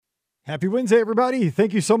Happy Wednesday, everybody.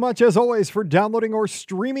 Thank you so much, as always, for downloading or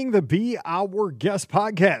streaming the Be Our Guest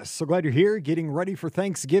podcast. So glad you're here, getting ready for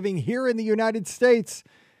Thanksgiving here in the United States.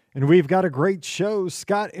 And we've got a great show.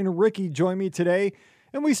 Scott and Ricky join me today,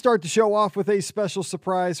 and we start the show off with a special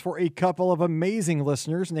surprise for a couple of amazing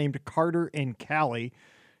listeners named Carter and Callie.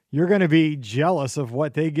 You're going to be jealous of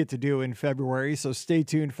what they get to do in February, so stay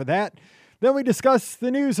tuned for that. Then we discuss the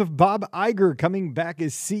news of Bob Iger coming back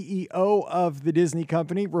as CEO of the Disney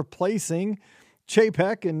company, replacing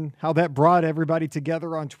Chapek, and how that brought everybody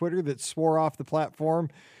together on Twitter that swore off the platform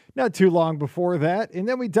not too long before that. And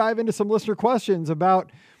then we dive into some listener questions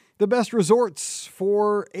about the best resorts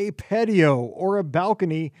for a patio or a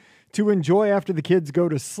balcony to enjoy after the kids go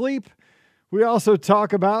to sleep. We also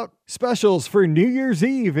talk about specials for New Year's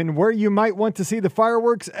Eve and where you might want to see the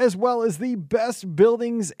fireworks, as well as the best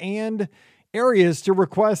buildings and areas to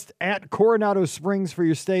request at Coronado Springs for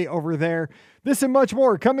your stay over there. This and much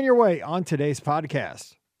more coming your way on today's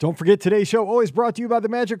podcast. Don't forget, today's show always brought to you by the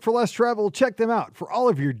Magic for Less Travel. Check them out for all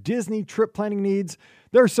of your Disney trip planning needs.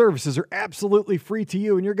 Their services are absolutely free to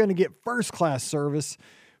you, and you're going to get first-class service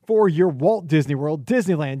for your Walt Disney World,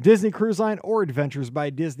 Disneyland, Disney Cruise Line, or Adventures by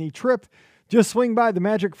Disney trip. Just swing by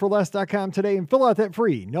themagicforless.com today and fill out that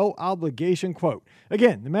free, no obligation quote.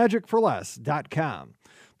 Again, themagicforless.com.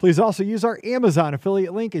 Please also use our Amazon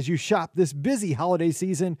affiliate link as you shop this busy holiday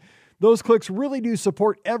season. Those clicks really do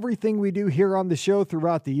support everything we do here on the show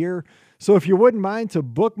throughout the year. So if you wouldn't mind to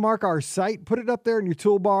bookmark our site, put it up there in your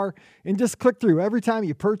toolbar, and just click through every time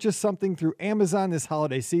you purchase something through Amazon this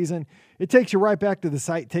holiday season. It takes you right back to the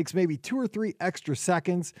site. It takes maybe 2 or 3 extra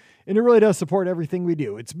seconds, and it really does support everything we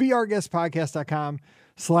do. It's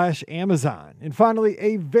beourguestpodcast.com/Amazon. And finally,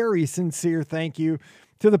 a very sincere thank you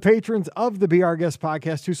to the patrons of the Be Our Guest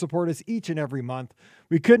podcast who support us each and every month.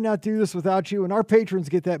 We could not do this without you, and our patrons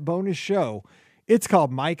get that bonus show. It's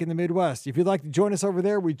called Mike in the Midwest. If you'd like to join us over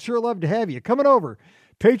there, we'd sure love to have you. Coming over,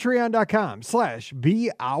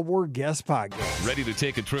 patreon.com/Be Our Guest podcast. Ready to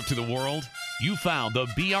take a trip to the world? You found the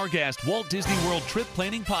Be Our Guest Walt Disney World Trip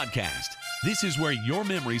Planning Podcast. This is where your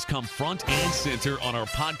memories come front and center on our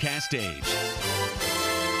podcast stage.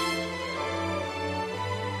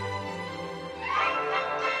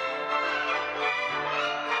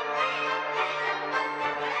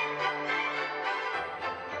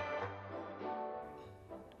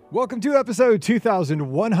 Welcome to episode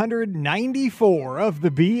 2194 of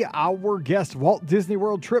the Be Our Guest Walt Disney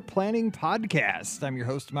World Trip Planning Podcast. I'm your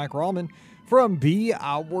host, Mike Rallman from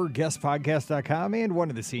BeOurGuestPodcast.com and one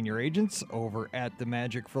of the senior agents over at the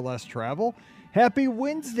Magic for Less Travel. Happy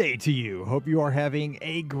Wednesday to you. Hope you are having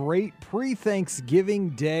a great pre-Thanksgiving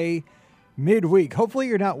day midweek. Hopefully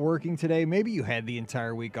you're not working today. Maybe you had the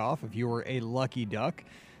entire week off if you were a lucky duck.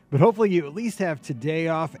 But hopefully you at least have today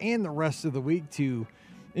off and the rest of the week to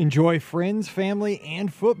enjoy friends, family,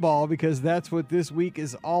 and football, because that's what this week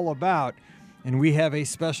is all about. And we have a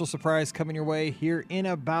special surprise coming your way here in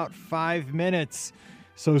about 5 minutes.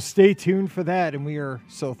 So stay tuned for that. And we are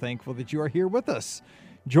so thankful that you are here with us.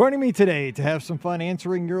 Joining me today to have some fun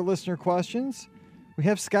answering your listener questions, we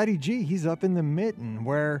have Scotty G. He's up in the Mitten,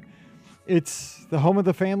 where it's the home of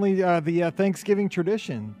the family, the Thanksgiving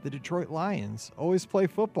tradition. The Detroit Lions always play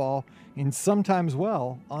football, and sometimes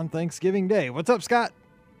well, on Thanksgiving Day. What's up, Scott?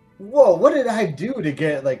 Whoa, what did I do to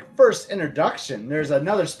get first introduction? There's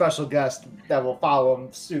another special guest that will follow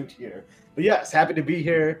suit here. But yes, happy to be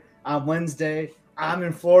here on Wednesday. I'm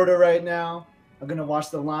in Florida right now. I'm going to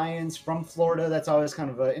watch the Lions from Florida. That's always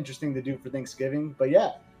kind of interesting to do for Thanksgiving. But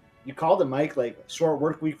yeah, you called it, Mike, short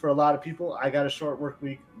work week for a lot of people. I got a short work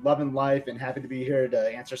week, loving life, and happy to be here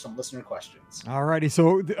to answer some listener questions. All righty.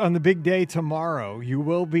 So on the big day tomorrow, you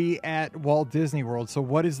will be at Walt Disney World. So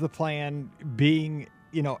what is the plan being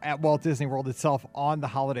at Walt Disney World itself on the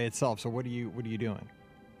holiday itself? So what are you doing?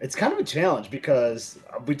 It's kind of a challenge because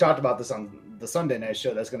we talked about this on the Sunday night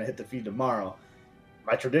show that's going to hit the feed tomorrow.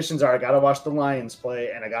 My traditions are I got to watch the Lions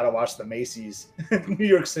play and I got to watch the Macy's New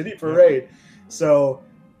York City parade. Yeah. So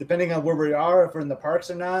depending on where we are, if we're in the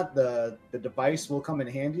parks or not, the device will come in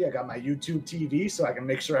handy. I got my YouTube TV so I can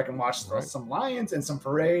make sure I can watch some Lions and some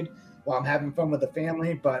parade while I'm having fun with the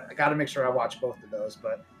family. But I got to make sure I watch both of those.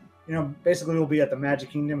 But basically we'll be at the Magic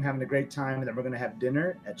Kingdom having a great time, and then we're going to have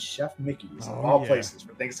dinner at Chef Mickey's of all places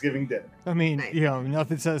for Thanksgiving dinner. I mean,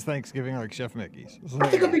 nothing says Thanksgiving like Chef Mickey's. So, I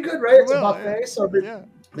think it'll be good, right? It's a buffet, so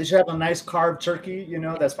they should have a nice carved turkey,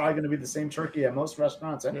 that's probably going to be the same turkey at most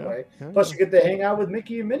restaurants anyway. Yeah. Plus you get to hang out with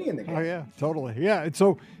Mickey and Minnie in the game. Oh yeah, totally. Yeah.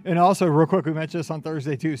 And also real quick, we mentioned this on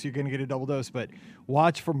Thursday too, so you're going to get a double dose, but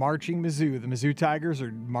watch for Marching Mizzou. The Mizzou Tigers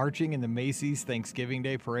are marching in the Macy's Thanksgiving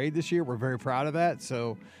Day Parade this year. We're very proud of that.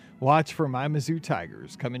 So watch for my Mizzou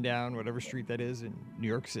Tigers coming down whatever street that is in New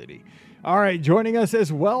York City. All right, joining us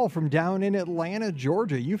as well from down in Atlanta,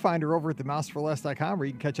 Georgia. You find her over at themouseforless.com where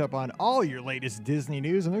you can catch up on all your latest Disney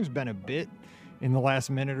news, and there's been a bit in the last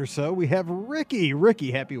minute or so. We have Ricky.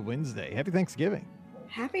 Ricky, happy Wednesday. Happy Thanksgiving.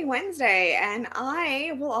 Happy Wednesday, and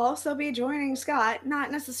I will also be joining Scott,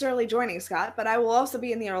 not necessarily joining Scott, but I will also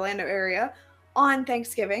be in the Orlando area on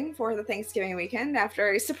Thanksgiving for the Thanksgiving weekend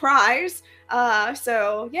after a surprise.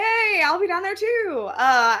 So yay, I'll be down there too.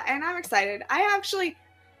 And I'm excited.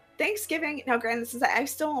 Thanksgiving, now granted, I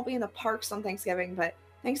still won't be in the parks on Thanksgiving, but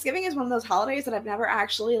Thanksgiving is one of those holidays that I've never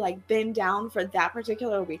actually been down for that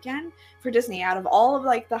particular weekend for Disney. Out of all of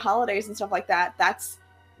the holidays and stuff like that, that's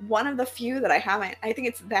one of the few that I haven't. I think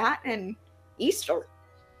it's that and Easter.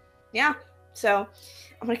 Yeah. So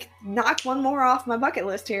I'm going to knock one more off my bucket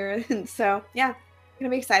list here. And so, yeah, it's going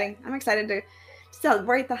to be exciting. I'm excited to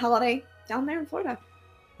celebrate the holiday down there in Florida.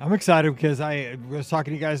 I'm excited because I was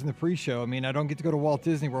talking to you guys in the pre-show. I mean, I don't get to go to Walt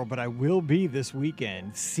Disney World, but I will be this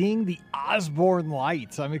weekend seeing the Osborne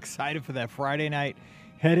lights. I'm excited for that. Friday night,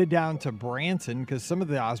 headed down to Branson because some of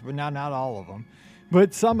the Osborne, not all of them,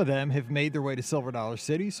 but some of them have made their way to Silver Dollar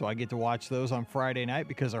City, so I get to watch those on Friday night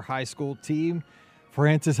because our high school team,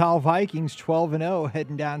 Francis Howell Vikings, 12-0,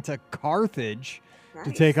 heading down to Carthage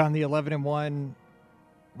to take on the 11-1,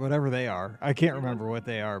 whatever they are. I can't remember what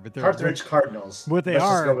they are, but they're Carthage Cardinals. What they Let's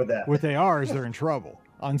are, just go with that. What they are is they're in trouble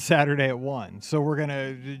on Saturday at 1. So we're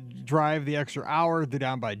gonna drive the extra hour. They're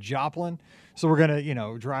down by Joplin, so we're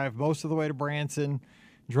gonna drive most of the way to Branson.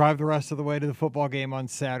 Drive the rest of the way to the football game on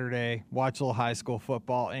Saturday, watch a little high school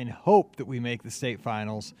football, and hope that we make the state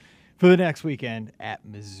finals for the next weekend at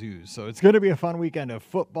Mizzou. So it's going to be a fun weekend of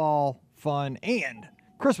football, fun, and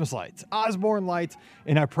Christmas lights, Osborne lights.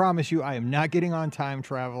 And I promise you, I am not getting on Time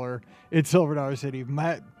Traveler at Silver Dollar City.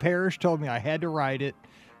 Matt Parrish told me I had to ride it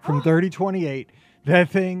from 3028. That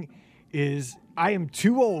thing is... I am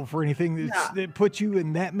too old for anything that puts you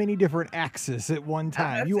in that many different axes at one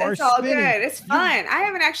time. It's all good. It's fun. I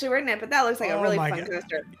haven't actually ridden it, but that looks like a really fun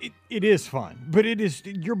coaster. It is fun, but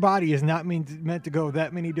your body is not meant to go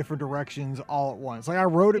that many different directions all at once. I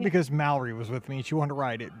rode it because Mallory was with me and she wanted to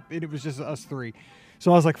ride it. It was just us three.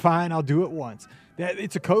 So I was like, fine, I'll do it once.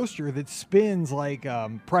 It's a coaster that spins like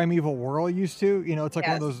Primeval Whirl used to. It's like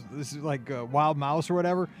one of those, this is like Wild Mouse or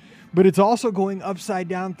whatever. But it's also going upside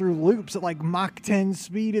down through loops at Mach 10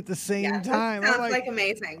 speed at the same time. That sounds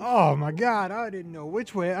amazing. Oh my God, I didn't know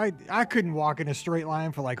which way. I couldn't walk in a straight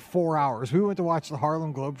line for 4 hours. We went to watch the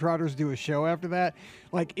Harlem Globetrotters do a show after that.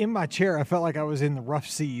 In my chair, I felt like I was in the rough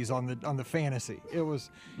seas on the Fantasy.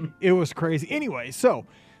 It was crazy. Anyway, so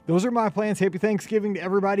those are my plans. Happy Thanksgiving to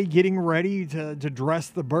everybody getting ready to dress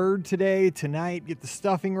the bird tonight, get the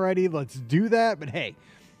stuffing ready. Let's do that. But hey,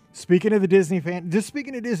 speaking of the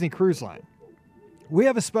Disney Cruise Line, we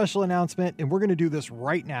have a special announcement, and we're going to do this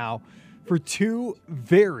right now for two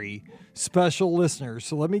very special listeners.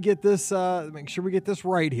 So let me get this, make sure we get this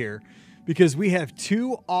right here, because we have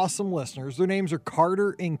two awesome listeners. Their names are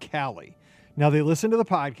Carter and Callie. Now, they listen to the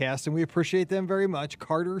podcast, and we appreciate them very much.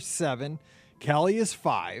 Carter's 7, Callie is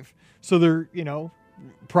 5. So they're,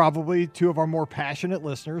 probably two of our more passionate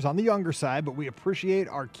listeners on the younger side, but we appreciate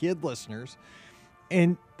our kid listeners.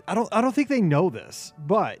 And I don't think they know this,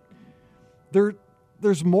 but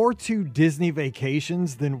there's more to Disney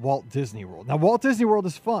vacations than Walt Disney World. Now, Walt Disney World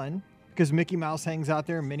is fun because Mickey Mouse hangs out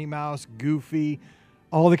there, Minnie Mouse, Goofy,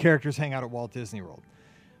 all the characters hang out at Walt Disney World.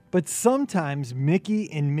 But sometimes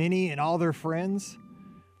Mickey and Minnie and all their friends,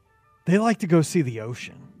 they like to go see the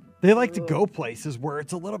ocean. They like to go places where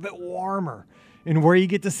it's a little bit warmer and where you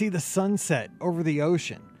get to see the sunset over the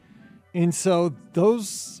ocean. And so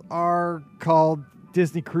those are called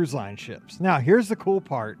Disney Cruise Line ships. Now, here's the cool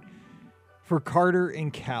part for Carter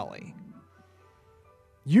and Callie.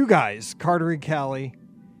 You guys, Carter and Callie,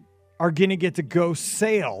 are going to get to go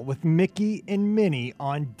sail with Mickey and Minnie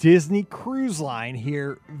on Disney Cruise Line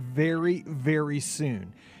here very, very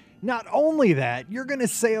soon. Not only that, you're going to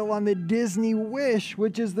sail on the Disney Wish,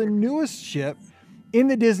 which is the newest ship in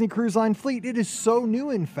the Disney Cruise Line fleet. It is so new,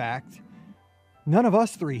 in fact, none of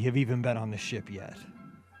us three have even been on the ship yet.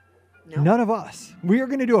 No. None of us. We are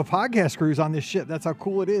going to do a podcast cruise on this ship. That's how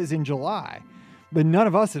cool it is in July. But none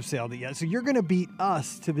of us have sailed it yet. So you're going to beat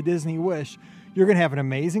us to the Disney Wish. You're going to have an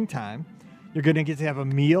amazing time. You're going to get to have a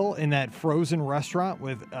meal in that frozen restaurant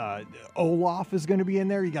with Olaf is going to be in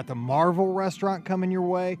there. You got the Marvel restaurant coming your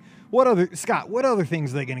way. What other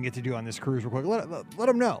things are they going to get to do on this cruise real quick? Let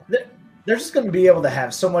them know. They're just going to be able to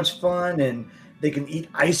have so much fun and They can eat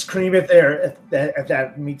ice cream if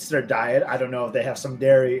that meets their diet. I don't know if they have some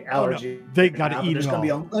dairy allergy. Oh, no. They got to eat it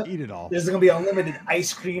all. Eat it all. There's going to be unlimited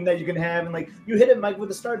ice cream that you can have. And like you hit it, Mike, with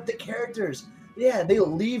the start. The characters, yeah, they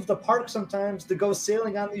leave the park sometimes to go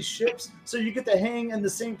sailing on these ships. So you get to hang in the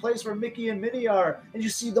same place where Mickey and Minnie are. And you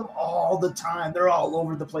see them all the time. They're all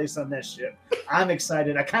over the place on that ship. I'm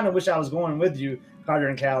excited. I kind of wish I was going with you, Carter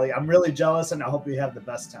and Callie. I'm really jealous, and I hope you have the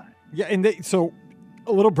best time. Yeah, and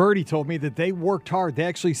a little birdie told me that they worked hard. They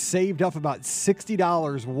actually saved up about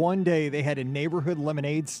 $60 one day. They had a neighborhood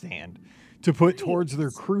lemonade stand to put towards their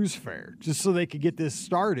cruise fare just so they could get this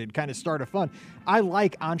started, kind of start a fun. I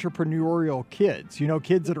like entrepreneurial kids,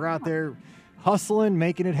 kids that are out there hustling,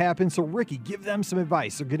 making it happen. So, Ricky, give them some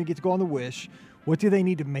advice. They're going to get to go on the Wish. What do they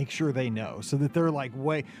need to make sure they know so that they're like,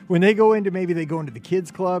 when they go into, maybe they go into the kids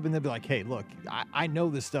club and they'll be like, hey, look, I know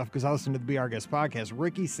this stuff because I listen to the Be Our Guest podcast.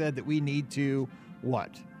 Ricky said that we need to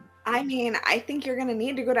what? I mean, I think you're going to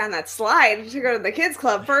need to go down that slide to go to the kids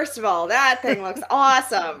club. First of all, that thing looks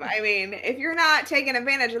awesome. I mean, if you're not taking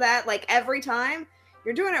advantage of that, like every time,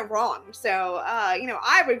 you're doing it wrong. So,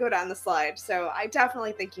 I would go down the slide. So I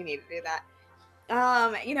definitely think you need to do that.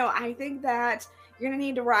 I think that you're going to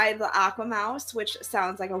need to ride the Aqua Mouse, which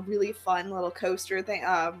sounds like a really fun little coaster thing.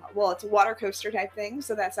 It's a water coaster type thing.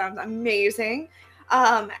 So that sounds amazing.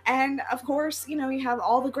 And of course, you have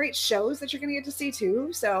all the great shows that you're going to get to see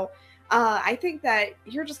too. So, I think that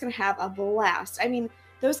you're just going to have a blast. I mean,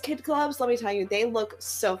 those kid clubs, let me tell you, they look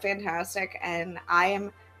so fantastic. And I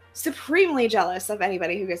am supremely jealous of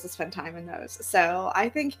anybody who gets to spend time in those. So I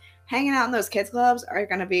think hanging out in those kids clubs are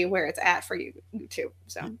going to be where it's at for you too.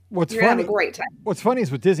 So you're going to have a great time. What's funny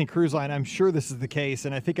is with Disney Cruise Line, I'm sure this is the case.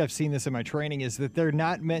 And I think I've seen this in my training is that they're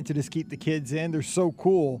not meant to just keep the kids in. They're so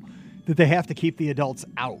cool that they have to keep the adults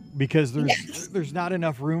out because there's not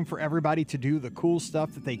enough room for everybody to do the cool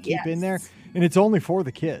stuff that they keep in there. And it's only for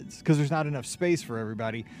the kids because there's not enough space for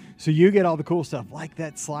everybody. So you get all the cool stuff like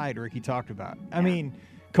that slide Ricky talked about. I mean,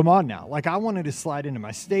 come on now. Like I wanted to slide into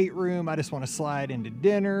my stateroom. I just want to slide into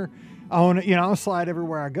dinner. I want to, I'll slide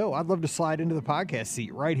everywhere I go. I'd love to slide into the podcast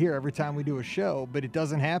seat right here every time we do a show, but it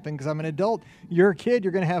doesn't happen because I'm an adult. You're a kid.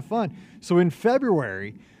 You're going to have fun. So in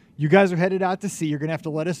February, you guys are headed out to sea. You're going to have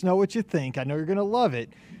to let us know what you think. I know you're going to love it.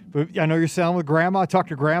 But I know you're sailing with Grandma. I talked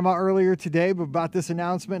to Grandma earlier today about this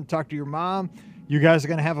announcement. Talked to your mom. You guys are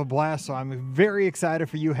going to have a blast. So I'm very excited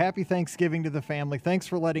for you. Happy Thanksgiving to the family. Thanks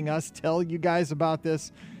for letting us tell you guys about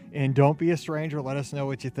this. And don't be a stranger. Let us know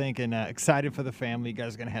what you think. And excited for the family. You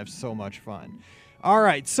guys are going to have so much fun. All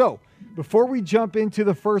right. So before we jump into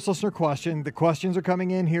the first listener question, the questions are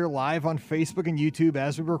coming in here live on Facebook and YouTube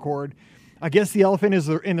as we record. I guess the elephant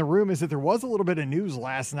in the room is that there was a little bit of news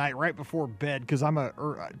last night right before bed because I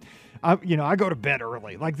go to bed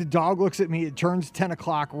early. Like the dog looks at me, it turns 10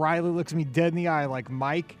 o'clock. Riley looks at me dead in the eye like,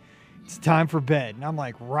 Mike, it's time for bed. And I'm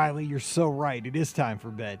like, Riley, you're so right. It is time for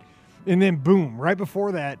bed. And then boom, right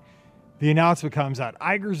before that, the announcement comes out.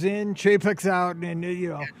 Iger's in, Chapek's out, and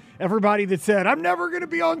everybody that said, I'm never going to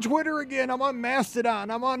be on Twitter again. I'm on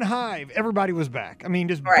Mastodon. I'm on Hive. Everybody was back. I mean,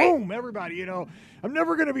 just boom, everybody, I'm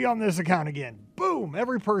never going to be on this account again. Boom,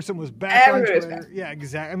 every person was back on Twitter. Yeah,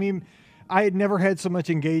 exactly. I mean, I had never had so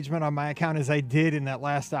much engagement on my account as I did in that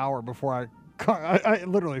last hour before I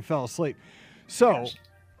literally fell asleep. So,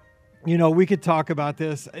 we could talk about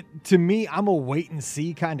this. To me, I'm a wait and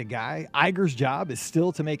see kind of guy. Iger's job is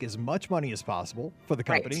still to make as much money as possible for the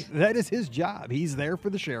company. Right. That is his job. He's there for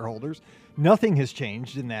the shareholders. Nothing has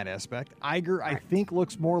changed in that aspect. Iger, I think,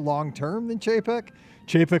 looks more long-term than Chapek.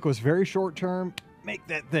 Chapek was very short-term. Make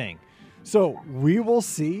that thing. So we will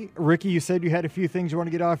see. Ricky, you said you had a few things you want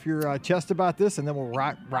to get off your chest about this, and then we'll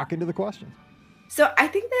rock into the questions. So I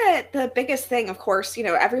think that the biggest thing, of course,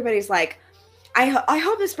 everybody's like, I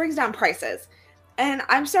hope this brings down prices. And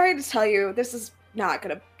I'm sorry to tell you, this is not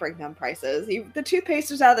going to bring down prices. The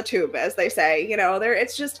toothpaste is out of the tube, as they say.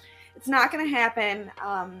 It's not going to happen.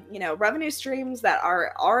 Revenue streams that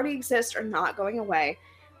already exist are not going away.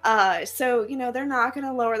 So they're not going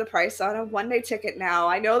to lower the price on a one-day ticket now.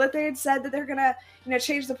 I know that they had said that they're going to,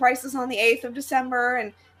 change the prices on the 8th of December.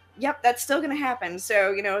 And yep, that's still going to happen.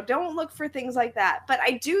 So, don't look for things like that. But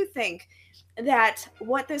I do think that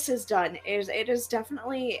what this has done is it has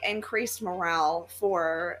definitely increased morale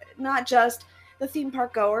for not just the theme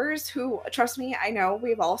park goers who, trust me, I know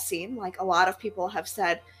we've all seen, like a lot of people have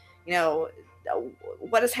said,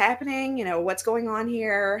 what is happening? What's going on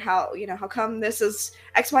here? How come this is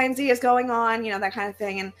X, Y, and Z is going on, that kind of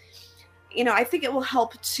thing. And, I think it will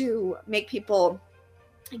help to make people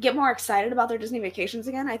get more excited about their Disney vacations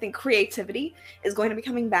again. I think creativity is going to be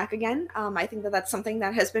coming back again. I think that that's something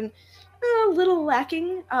that has been a little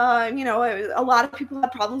lacking. A lot of people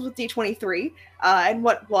had problems with D23 and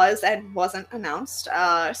what was and wasn't announced. We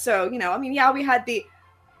had the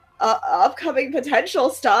upcoming potential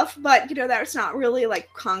stuff, but that's not really like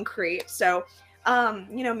concrete. So,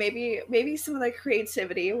 maybe some of the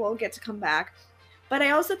creativity will get to come back. But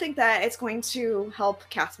I also think that it's going to help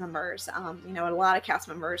cast members. A lot of cast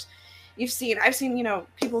members I've seen,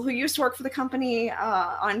 people who used to work for the company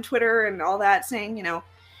on Twitter and all that saying,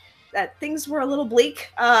 that things were a little bleak.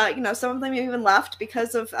 Some of them even left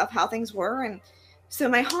because of how things were. And so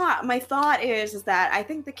my thought is that I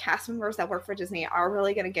think the cast members that work for Disney are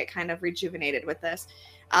really going to get kind of rejuvenated with this.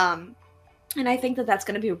 And I think that that's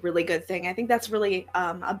going to be a really good thing. I think that's really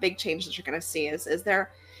a big change that you're going to see is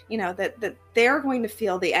there, that they're going to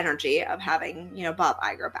feel the energy of having, Bob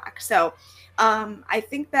Iger back. So I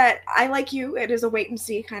think that it is a wait and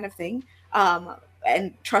see kind of thing.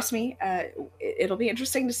 And trust me, it'll be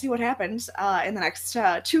interesting to see what happens in the next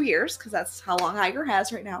 2 years, because that's how long Iger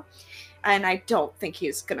has right now. And I don't think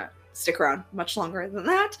he's going to stick around much longer than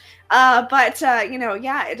that.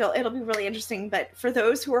 It'll be really interesting. But for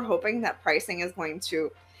those who are hoping that pricing is going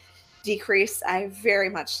to decrease, I very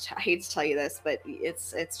much hate to tell you this, but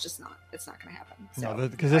it's just not. It's not going to happen. So no,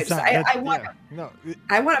 because it's not. I want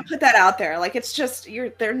to put that out there. Like, it's just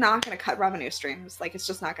they're not going to cut revenue streams. Like, it's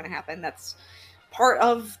just not going to happen. That's part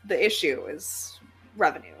of the issue is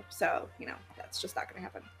revenue. So that's just not going to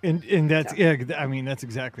happen. And that's that's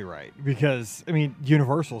exactly right, because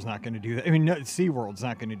Universal's not going to do that. SeaWorld's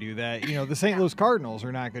not going to do that. The St. Louis Cardinals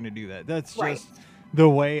are not going to do that. That's just the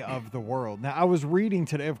way of the world. Now, I was reading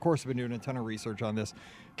today, of course, I've been doing a ton of research on this.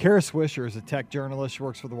 Kara Swisher is a tech journalist. She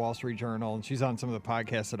works for the Wall Street Journal, and she's on some of the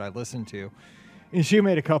podcasts that I listen to. And she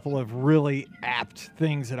made a couple of really apt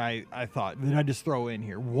things that I thought that I just throw in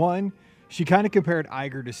here. One, she kind of compared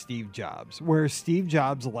Iger to Steve Jobs, where Steve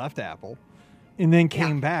Jobs left Apple and then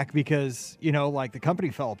came back because, the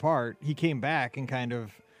company fell apart. He came back and kind of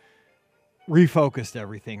refocused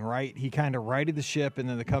everything, right? He kind of righted the ship, and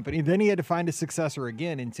then the company, then he had to find a successor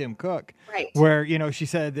again in Tim Cook, right? Where, she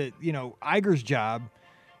said that, Iger's job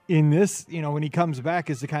in this, when he comes back,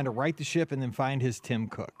 is to kind of right the ship and then find his Tim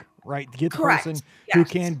Cook, right? To get the person who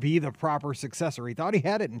can be the proper successor. He thought he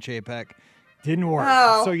had it in Chapek. Didn't work.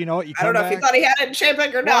 Oh, so, you know what? I don't know if he thought he had it in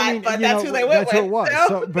Chapek or not, but that's who they went with. That's who it was.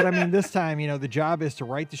 So, but this time, the job is to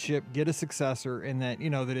right the ship, get a successor, and that,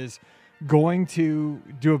 that is going to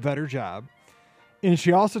do a better job. And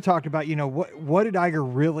she also talked about, what did Iger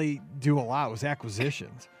really do a lot was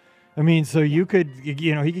acquisitions. So you could, he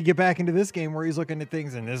could get back into this game where he's looking at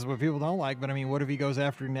things, and this is what people don't like, but what if he goes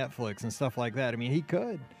after Netflix and stuff like that? He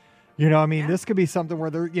could. This could be something where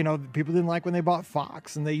people didn't like when they bought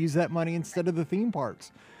Fox and they use that money instead of the theme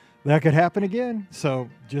parks. That could happen again. So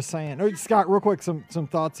just saying. Oh, Scott, real quick, some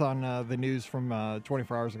thoughts on the news from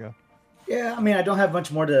 24 hours ago. Yeah, I don't have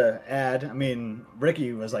much more to add.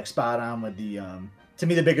 Ricky was spot on with the to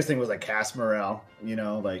me the biggest thing was cast morale.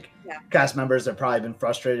 Cast members have probably been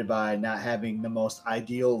frustrated by not having the most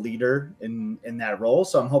ideal leader in that role.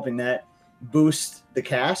 So I'm hoping that boost the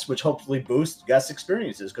cast, which hopefully boosts guest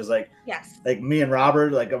experiences, because me and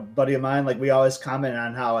Robert, a buddy of mine, we always comment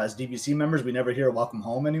on how as DVC members we never hear welcome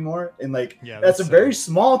home anymore, and that's a very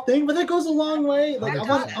small thing, but that goes a long way.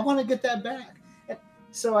 I want to get that back.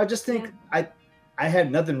 So I just think I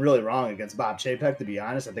had nothing really wrong against Bob Chapek, to be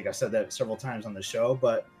honest. I think I've said that several times on the show,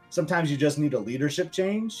 but sometimes you just need a leadership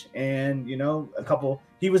change, and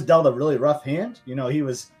he was dealt a really rough hand. He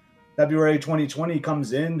was February 2020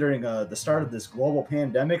 comes in during the start of this global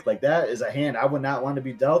pandemic. That is a hand I would not want to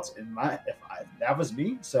be dealt if that was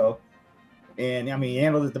me. So, and he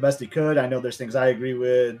handled it the best he could. I know there's things I agree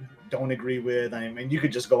with, don't agree with. You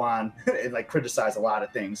could just go on and criticize a lot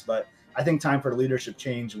of things, but I think time for leadership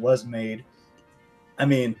change was made.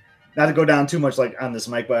 Not to go down too much on this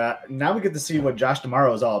mic, but now we get to see what Josh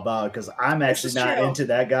D'Amaro is all about, because I'm actually not into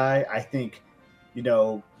that guy. I think,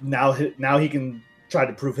 now he can try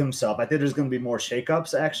to prove himself. I think there's going to be more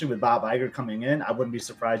shakeups actually with Bob Iger coming in. I wouldn't be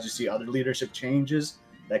surprised to see other leadership changes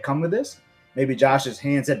that come with this. Maybe Josh's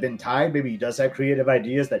hands have been tied. Maybe he does have creative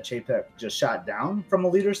ideas that Chapek just shot down from a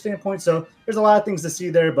leader standpoint. So there's a lot of things to see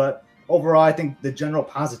there, but overall, I think the general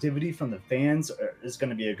positivity from the fans is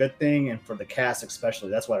going to be a good thing. And for the cast, especially,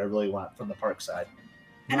 that's what I really want from the park side.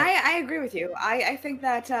 And I agree with you. I think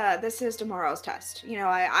that this is D'Amaro's test.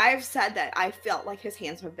 I've said that I felt like his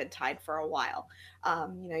hands have been tied for a while.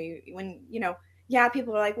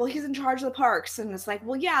 People are like, well, he's in charge of the parks. And it's like,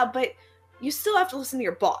 well, yeah, but you still have to listen to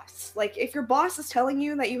your boss. If your boss is telling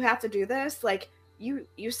you that you have to do this,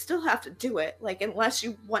 you still have to do it, like, unless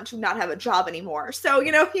you want to not have a job anymore. So,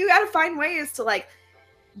 you got to find ways to, like,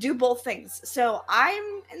 do both things. So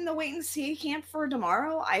I'm in the wait and see camp for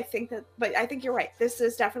tomorrow. But I think you're right. This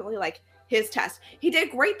is definitely like his test. He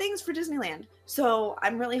did great things for Disneyland. So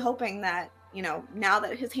I'm really hoping that, now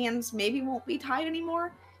that his hands maybe won't be tied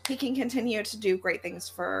anymore, he can continue to do great things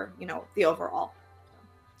for, the overall.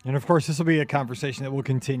 And of course, this will be a conversation that will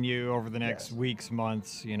continue over the next weeks,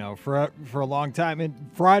 months, for a long time. And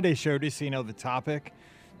Friday show, just so you know the topic,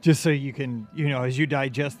 just so you can, as you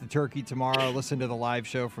digest the turkey tomorrow, listen to the live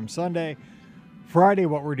show from Sunday. Friday,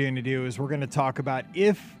 what we're going to do is we're going to talk about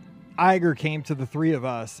if Iger came to the three of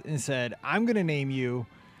us and said, I'm going to name you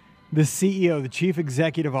the CEO, the chief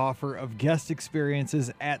executive officer of guest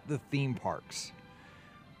experiences at the theme parks.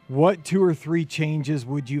 What 2 or 3 changes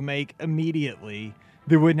would you make immediately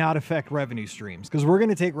that would not affect revenue streams? Because we're going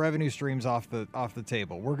to take revenue streams off the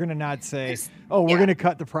table. We're going to not say, we're going to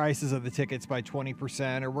cut the prices of the tickets by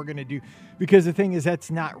 20%, or we're going to do, because the thing is,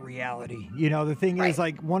 that's not reality. The thing is,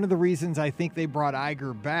 like, one of the reasons I think they brought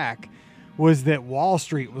Iger back was that Wall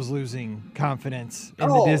Street was losing confidence in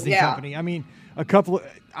the Disney company. I mean,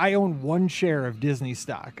 I own 1 share of Disney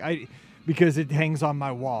stock. Because it hangs on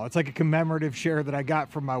my wall. It's like a commemorative share that I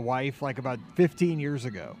got from my wife like about 15 years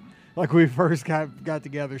ago. Like we first got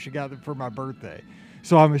together, she got it for my birthday.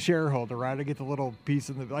 So I'm a shareholder, right? I get the little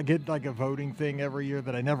piece I get like a voting thing every year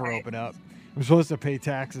that I never open up. I'm supposed to pay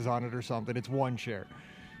taxes on it or something. It's 1 share.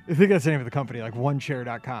 I think that's the name of the company, like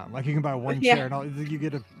oneshare.com. Like you can buy 1 share and you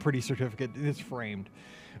get a pretty certificate. It's framed.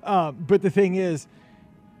 But the thing is,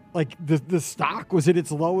 like the stock was at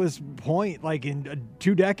its lowest point, like in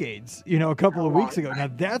 2 decades, a couple of weeks ago. Now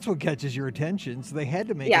that's what catches your attention. So they had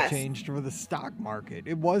to make a change for the stock market.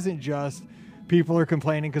 It wasn't just people are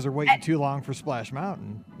complaining because they're waiting too long for Splash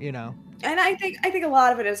Mountain, And I think a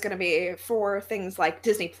lot of it is going to be for things like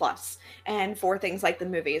Disney Plus and for things like the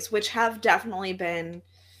movies, which have definitely been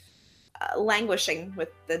languishing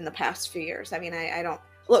within the past few years. I mean, I don't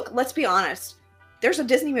look. Let's be honest. There's a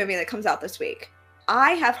Disney movie that comes out this week.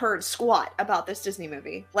 I have heard squat about this Disney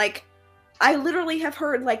movie. Like, I literally have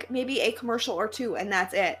heard like maybe a commercial or 2, and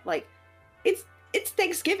that's it. Like, it's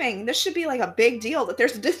Thanksgiving. This should be like a big deal that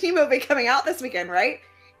there's a Disney movie coming out this weekend, right?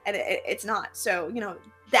 And it's not. So,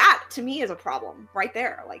 that to me is a problem right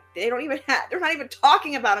there. Like, they're not even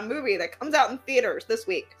talking about a movie that comes out in theaters this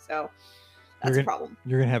week. So that's a problem.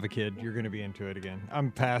 You're going to have a kid. You're going to be into it again.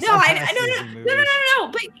 I'm past. No.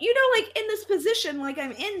 But in this position, like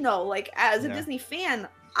I'm in though, like as a Disney fan,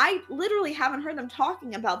 I literally haven't heard them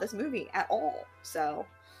talking about this movie at all. So,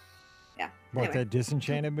 yeah. What, anyway. that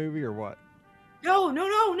Disenchanted movie or what?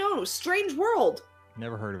 No. Strange World.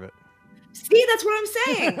 Never heard of it. See, that's what I'm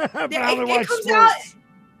saying.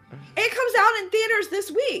 It comes out in theaters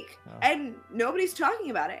this week, and nobody's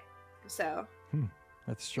talking about it. So.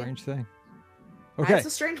 That's a strange thing. Okay. That's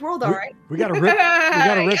a Strange World, all right. We got to rip.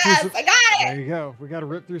 Yes, I got it. There you go. We got to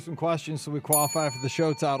rip through some questions so we qualify for the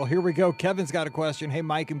show title. Here we go. Kevin's got a question. Hey,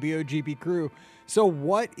 Mike and BOGB crew. So,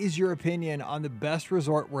 what is your opinion on the best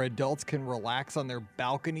resort where adults can relax on their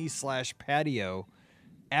balcony/patio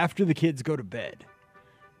after the kids go to bed?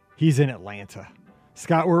 He's in Atlanta.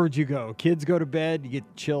 Scott, where would you go? Kids go to bed, you get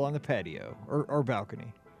to chill on the patio or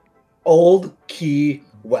balcony. Old Key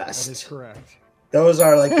West. That is correct. Those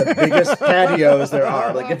are like the biggest patios there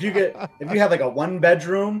are. Like if you have like a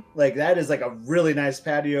 1-bedroom, like that is like a really nice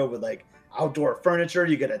patio with like outdoor furniture.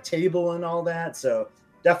 You get a table and all that. So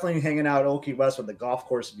definitely hanging out at Old Key West with the golf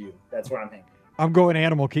course view. That's where I'm hanging. I'm going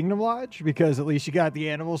Animal Kingdom Lodge because at least you got the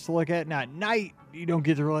animals to look at. And at night, you don't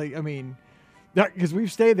get to really, because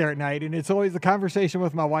we've stayed there at night and it's always the conversation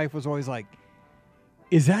with my wife was always like,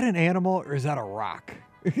 is that an animal or is that a rock?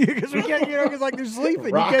 Because we can't, because like they're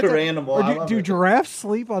sleeping. Rock or animal. Or do giraffes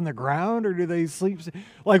sleep on the ground or do they sleep?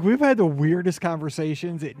 Like we've had the weirdest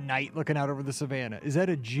conversations at night looking out over the savannah. Is that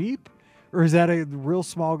a Jeep or is that a real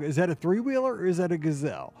small? Is that a 3-wheeler or is that a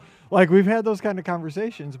gazelle? Like we've had those kind of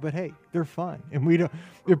conversations, but hey, they're fun, and we don't.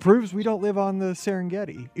 It proves we don't live on the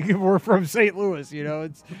Serengeti. We're from St. Louis,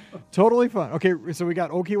 It's totally fun. Okay, so we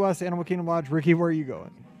got Old Key West, Animal Kingdom Lodge. Ricky, where are you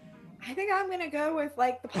going? I think I'm gonna go with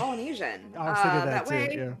like the Polynesian. I was thinking that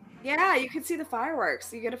way, too, yeah, you can see the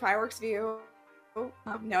fireworks. You get a fireworks view. It'll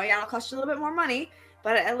cost you a little bit more money,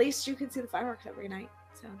 but at least you can see the fireworks every night.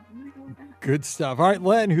 So I'm gonna go with that. Good stuff. All right,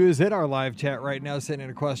 Len, who is in our live chat right now, sent in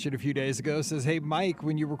a question a few days ago. Says, "Hey, Mike,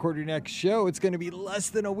 when you record your next show, it's going to be less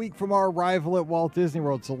than a week from our arrival at Walt Disney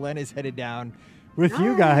World. So Len is headed down with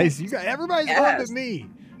you guys. Everybody's going to me.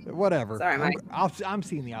 whatever. Sorry, Mike. I'm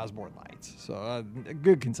seeing the Osborne Lights, so a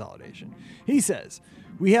good consolidation. He says,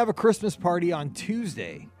 we have a Christmas party on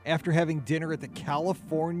Tuesday after having dinner at the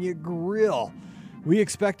California Grill. We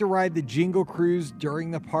expect to ride the Jingle Cruise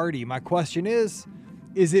during the party. My question is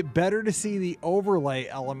it better to see the overlay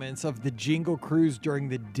elements of the Jingle Cruise during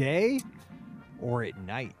the day or at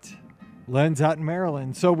night? Len's out in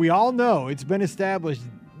Maryland. So we all know it's been established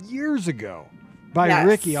years ago by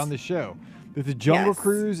Ricky on the show that the Jungle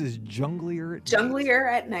Cruise is junglier at night.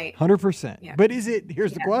 Junglier at night. 100%. Yeah. But is it,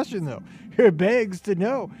 here's the question though, it begs to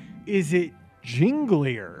know, is it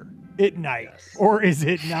jinglier at night or is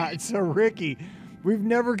it not? So Ricky, we've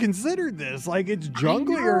never considered this. Like it's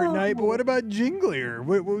junglier at night, but what about jinglier?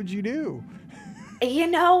 What would you do? You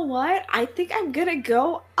know what? I think I'm going to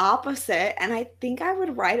go opposite, and I think I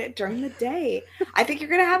would ride it during the day. I think you're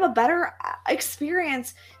going to have a better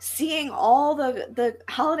experience seeing all the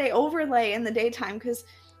holiday overlay in the daytime because,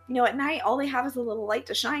 you know, at night, all they have is a little light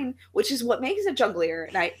to shine, which is what makes it junglier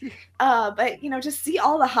at night. But, you know, to see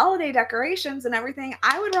all the holiday decorations and everything,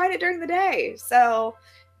 I would ride it during the day. So,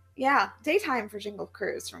 yeah, daytime for Jingle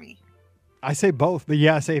Cruise for me. I say both, but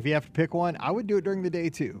yeah, I say if you have to pick one, I would do it during the day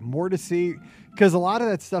too. More to see, because a lot of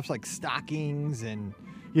that stuff's like stockings and,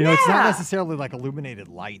 you know, it's not necessarily like illuminated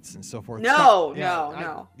lights and so forth. No.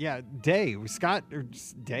 Yeah, day. Scott, or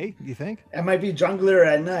day, do you think? It might be junglier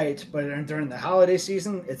at night, but during the holiday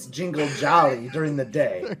season, it's Jingle Jolly during the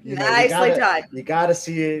day. You know, Nicely done. You gotta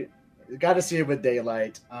see it. You got to see it with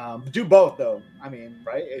daylight. Do both though. I mean,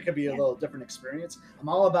 right? It could be a little different experience. I'm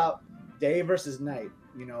all about day versus night.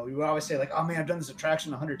 You know, we always say like, oh man, I've done this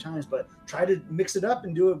attraction 100 times, but try to mix it up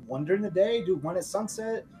and do it one during the day, do one at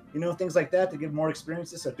sunset, you know, things like that to give more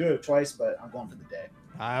experiences. So do it twice, but I'm going for the day.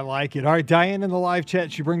 I like it. All right, Diane in the live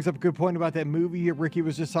chat, she brings up a good point about that movie Ricky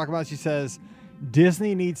was just talking about. She says,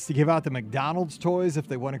 Disney needs to give out the McDonald's toys if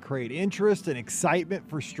they want to create interest and excitement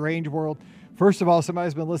for Strange World. First of all,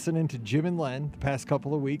 somebody's been listening to Jim and Len the past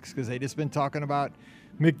couple of weeks because they just been talking about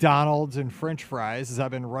McDonald's and French fries as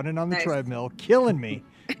I've been running on the treadmill, killing me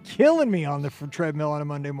on the treadmill on a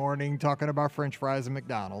Monday morning, talking about French fries and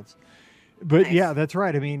McDonald's. But yeah, that's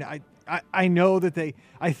right. I mean, I know that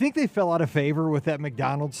I think they fell out of favor with that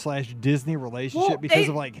McDonald's / Disney relationship because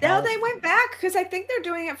of like. No, they went back because I think they're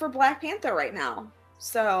doing it for Black Panther right now.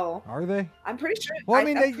 So are they? I'm pretty sure. Well, I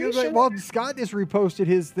mean, Scott just reposted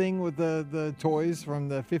his thing with the toys from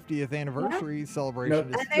the 50th anniversary celebration.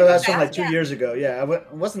 No, that's from like 2 years ago. Yeah,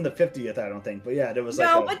 it wasn't the 50th, I don't think, but yeah, it was.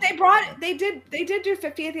 But they did do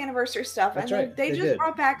 50th anniversary stuff, that's and right. they just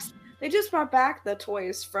brought back. They just brought back the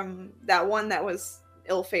toys from that one that was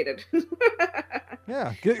ill-fated.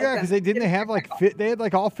 Yeah, because they have like they had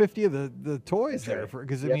like all 50 of the toys there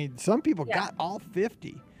because I mean some people got all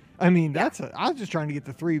 50. I mean I was just trying to get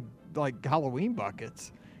the 3 like Halloween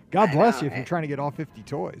buckets. God bless you if you're trying to get all 50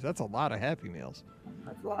 toys. That's a lot of Happy Meals.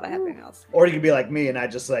 That's a lot of Happy Meals. Or you could be like me and I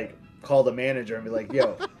just like call the manager and be like,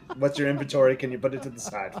 yo, what's your inventory? Can you put it to the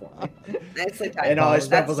side for me? And all I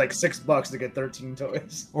spent was like $6 to get 13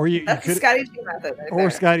 toys. Or that's the Scotty G method.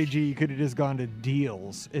 Scotty G, you could have just gone to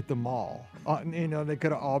deals at the mall. You know, they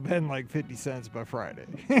could have all been like 50 cents by Friday.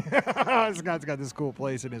 Scott's got this cool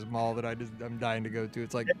place in his mall that I'm dying to go to.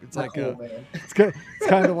 It's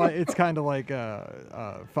kind of like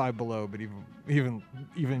Five Below, but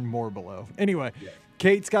even more below. Anyway. Yeah.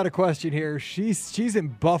 Kate's got a question here. She's in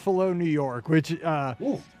Buffalo, New York, which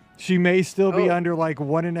she may still be under like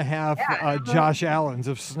 1.5 Josh Allens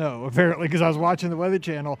of snow, apparently, because I was watching the Weather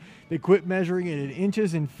Channel. They quit measuring it in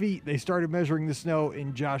inches and feet. They started measuring the snow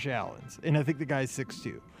in Josh Allens, and I think the guy's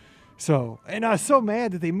 6'2". So, and I was so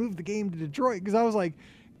mad that they moved the game to Detroit because I was like,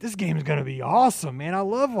 this game is going to be awesome, man. I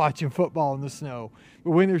love watching football in the snow. But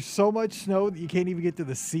when there's so much snow that you can't even get to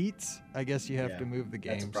the seats, I guess you have to move the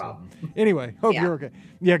game. That's a problem. So, anyway, hope you're okay.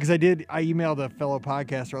 Yeah, because I emailed a fellow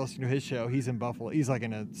podcaster listening to his show. He's in Buffalo. He's like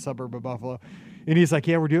in a suburb of Buffalo. And he's like,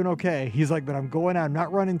 yeah, we're doing okay. He's like, but I'm going out. I'm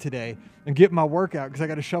not running today. I'm getting my workout because I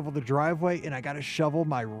got to shovel the driveway and I got to shovel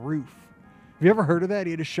my roof. Have you ever heard of that?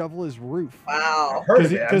 He had to shovel his roof. Wow. I've heard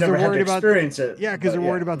of it. I've never had to experience it. Yeah, because they're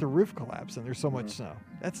worried about the roof collapsing. There's so much snow.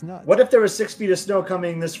 That's nuts. What if there was 6 feet of snow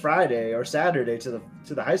coming this Friday or Saturday to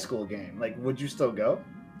the high school game? Like, would you still go?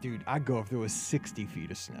 Dude, I'd go if there was 60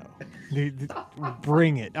 feet of snow. Dude,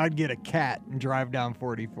 bring it. I'd get a cat and drive down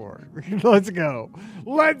 44. Let's go.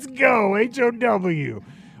 Let's go. HOW.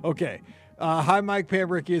 Okay. Hi, Mike,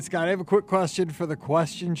 Pam, Ricky, and Scott. I have a quick question for the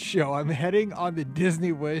question show. I'm heading on the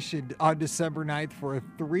Disney Wish on December 9th for a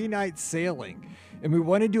 3-night sailing, and we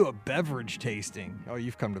want to do a beverage tasting. Oh,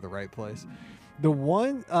 you've come to the right place. The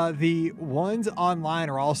ones online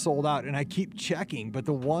are all sold out, and I keep checking, but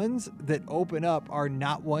the ones that open up are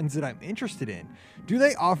not ones that I'm interested in. Do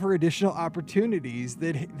they offer additional opportunities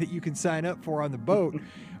that you can sign up for on the boat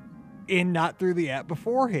and not through the app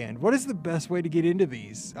beforehand? What is the best way to get into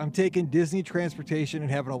these? I'm taking Disney transportation and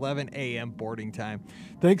have an 11 a.m. boarding time.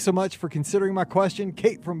 Thanks so much for considering my question.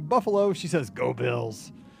 Kate from Buffalo, she says, go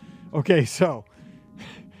Bills. Okay, so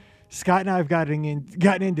Scott and I have gotten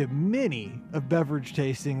into many a beverage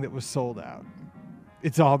tasting that was sold out.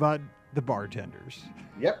 It's all about the bartenders.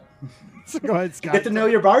 Yep. So go ahead, Scott. Get to know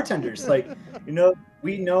your bartenders. Like,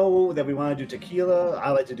 we know that we want to do tequila.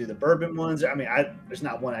 I like to do the bourbon ones. I mean, there's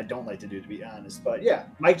not one I don't like to do, to be honest. But yeah,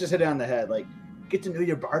 Mike just hit it on the head. Like, get to know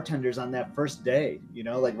your bartenders on that first day.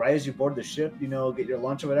 Like right as you board the ship, get your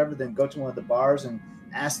lunch or whatever, then go to one of the bars and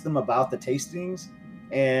ask them about the tastings.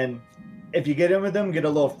 And if you get in with them, get a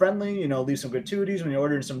little friendly, leave some gratuities when you're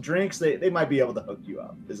ordering some drinks, they might be able to hook you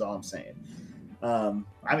up, is all I'm saying.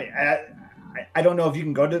 I don't know if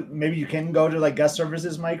you can maybe you can go to like guest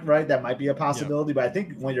services, Mike, right? That might be a possibility, but I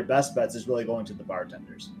think one of your best bets is really going to the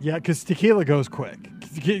bartenders. Yeah, because tequila goes quick.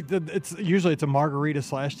 It's usually a margarita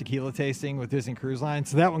 / tequila tasting with Disney Cruise Line.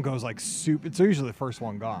 So that one goes like soup. It's usually the first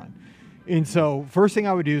one gone. And so first thing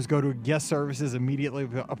I would do is go to guest services immediately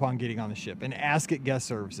upon getting on the ship and ask at guest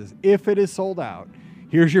services, if it is sold out,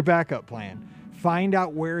 here's your backup plan. Find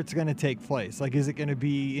out where it's going to take place. Like, is it going to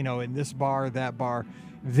be, in this bar or that bar?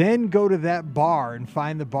 Then go to that bar and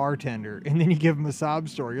find the bartender. And then you give them a sob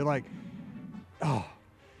story. You're like, oh,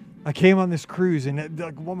 I came on this cruise and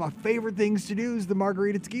like one of my favorite things to do is the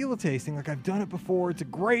margarita tequila tasting. Like, I've done it before. It's the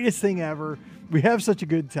greatest thing ever. We have such a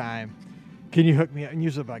good time. Can you hook me up? And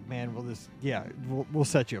usually I'm like, man, we'll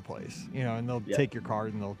set you a place, and they'll take your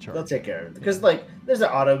card and they'll charge. They'll take care of it. Because like there's an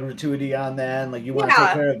auto gratuity on that, and like you want to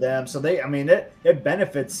take care of them. So it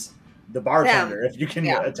benefits the bartender if you can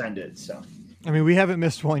attend it. So we haven't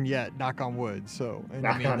missed one yet, knock on wood. So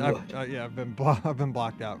I've been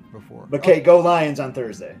blocked out before. But Kate, go Lions on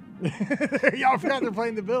Thursday. I forgot they're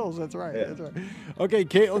playing the Bills. That's right. Yeah. That's right. Okay,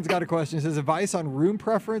 Caitlin's got a question. It says, advice on room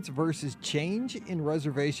preference versus change in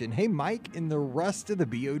reservation. Hey, Mike and the rest of the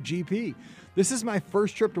BOGP. This is my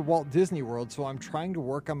first trip to Walt Disney World, so I'm trying to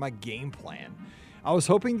work on my game plan. I was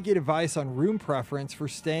hoping to get advice on room preference for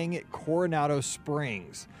staying at Coronado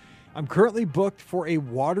Springs. I'm currently booked for a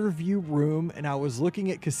water view room, and I was looking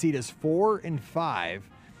at Casitas 4 and 5,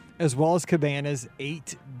 as well as Cabanas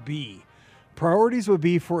 8B. Priorities would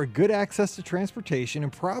be for a good access to transportation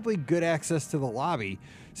and probably good access to the lobby,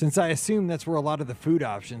 since I assume that's where a lot of the food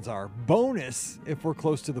options are. Bonus if we're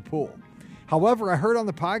close to the pool. However, I heard on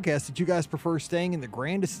the podcast that you guys prefer staying in the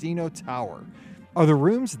Grand Destino Tower. Are the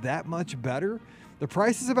rooms that much better? The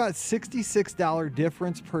price is about $66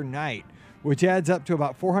 difference per night, which adds up to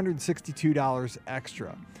about $462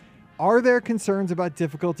 extra. Are there concerns about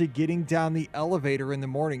difficulty getting down the elevator in the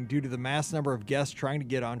morning due to the mass number of guests trying to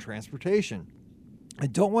get on transportation? I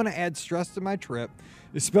don't want to add stress to my trip,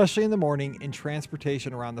 especially in the morning, and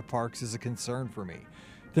transportation around the parks is a concern for me.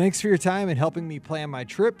 Thanks for your time and helping me plan my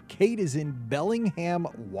trip. Kate is in Bellingham,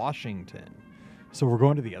 Washington. So we're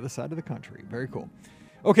going to the other side of the country. Very cool.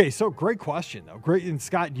 Okay, so great question, though. Great. And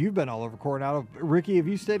Scott, you've been all over Coronado. Ricky, have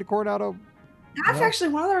you stayed at Coronado? That's actually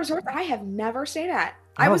one of the resorts I have never stayed at.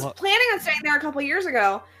 I was planning on staying there a couple of years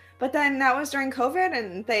ago, but then that was during COVID,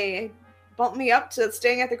 and they bumped me up to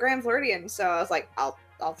staying at the Grand Floridian. So I was like, I'll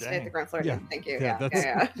stay at the Grand Floridian. Yeah. Thank you. That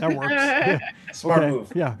works. Yeah. Smart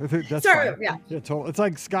move. Yeah, that's fine. Yeah, totally. It's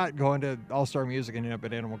like Scott going to All Star Music and ending up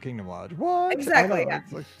at Animal Kingdom Lodge. What? Exactly. Yeah.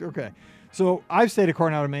 It's like, okay. So I've stayed at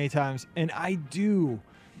Coronado many times, and I do.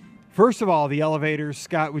 First of all, the elevators,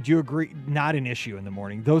 Scott, would you agree? Not an issue in the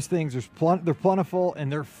morning. Those things, they're plentiful and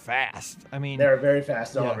they're fast. They're very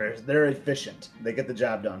fast elevators. They're efficient. They get the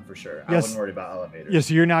job done for sure. I wouldn't worry about elevators. Yeah,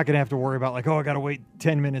 so you're not going to have to worry about like, I got to wait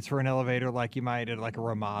 10 minutes for an elevator like you might at like a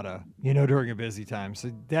Ramada, during a busy time. So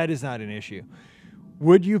that is not an issue.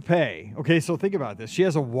 Would you pay? Okay, so think about this. She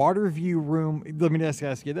has a water view room. Let me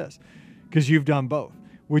ask you this, because you've done both.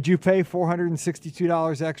 Would you pay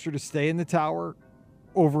 $462 extra to stay in the tower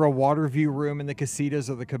over a water view room in the Casitas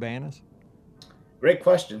or the Cabanas? Great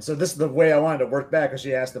question. So this is the way I wanted to work back, because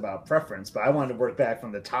she asked about preference, but I wanted to work back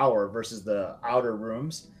from the tower versus the outer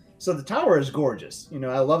rooms. So the tower is gorgeous.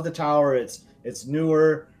 I love the tower. It's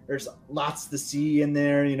newer. There's lots to see in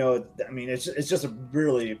there. It's just a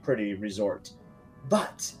really pretty resort.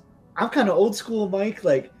 But I'm kind of old school, Mike.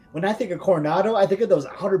 Like when I think of Coronado, I think of those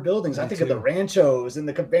outer buildings. I think of the ranchos and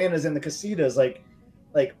the cabanas and the casitas. Like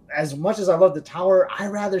as much as I love the tower, I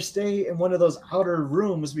rather stay in one of those outer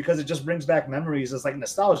rooms because it just brings back memories. It's like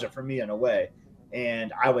nostalgia for me in a way.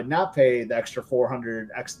 and I would not pay the extra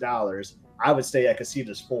 $400. I would stay at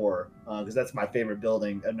Casitas 4 because that's my favorite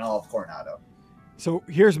building in all of Coronado. So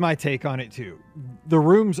here's my take on it too. The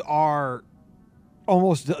rooms are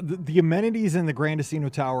almost the amenities in the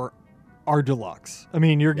Grandestino Tower are deluxe. I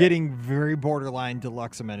mean, you're getting very borderline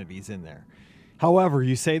deluxe amenities in there. However,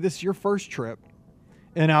 you say this is your first trip,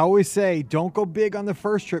 and I always say don't go big on the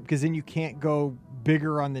first trip because then you can't go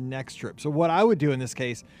bigger on the next trip. So what I would do in this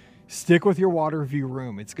case, stick with your water view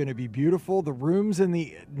room. It's going to be beautiful. The rooms in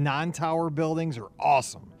the non-tower buildings are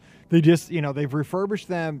awesome. They just, they've refurbished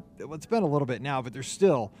them. Well, it's been a little bit now, but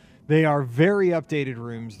they are very updated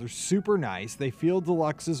rooms. They're super nice. They feel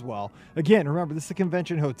deluxe as well. Again, remember, this is a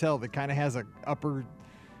convention hotel that kind of has a upper,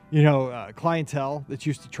 clientele that's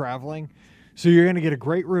used to traveling. So you're going to get a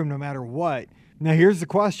great room no matter what. Now, here's the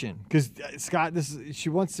question, because Scott, she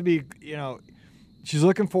wants to be, she's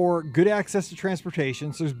looking for good access to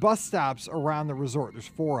transportation. So there's bus stops around the resort. There's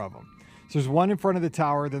 4 of them. So there's one in front of the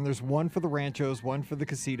tower, then there's one for the Ranchos, one for the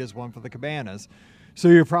Casitas, one for the Cabanas. So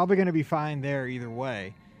you're probably going to be fine there either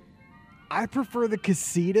way. I prefer the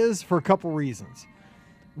Casitas for a couple reasons.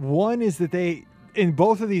 One is that they, in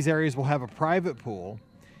both of these areas, will have a private pool,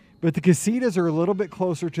 but the Casitas are a little bit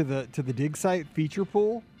closer to the dig site feature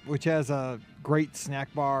pool, which has a great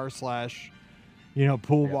snack bar /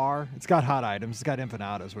 pool bar. It's got hot items. It's got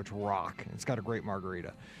empanadas, which rock. It's got a great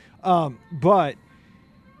margarita. But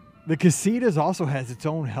the Casitas also has its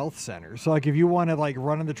own health center. So like if you want to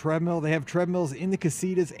run on the treadmill, they have treadmills in the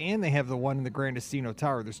Casitas and they have the one in the Grandestino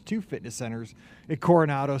Tower. There's 2 fitness centers at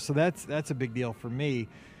Coronado. So that's a big deal for me.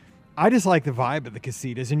 I just like the vibe of the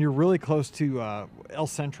Casitas, and you're really close to El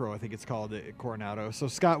Centro, I think it's called, at Coronado. So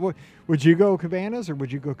Scott, would you go Cabanas or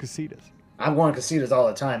would you go Casitas? I'm going Casitas all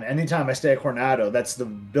the time. Anytime I stay at Coronado, that's the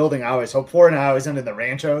building I always hope for, and I always end in the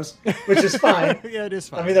Ranchos, which is fine. Yeah, it is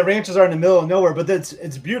fine. I mean, the Ranchos are in the middle of nowhere, but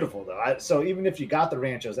it's beautiful, though. So even if you got the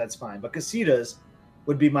Ranchos, that's fine. But Casitas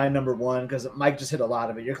would be my number one because Mike just hit a lot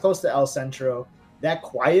of it. You're close to El Centro. That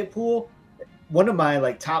quiet pool, one of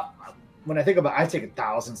my top – when I think about – I've taken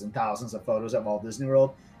thousands and thousands of photos at Walt Disney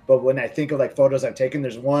World. But when I think of photos I've taken,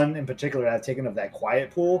 there's one in particular I've taken of that quiet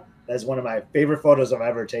pool. That's one of my favorite photos I've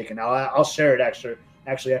ever taken. I'll share it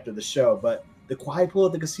actually after the show. But the quiet pool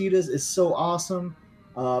at the Casitas is so awesome,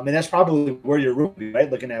 and that's probably where your room would be,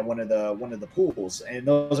 right? Looking at one of the pools, and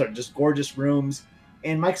those are just gorgeous rooms.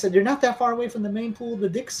 And Mike said you're not that far away from the main pool of the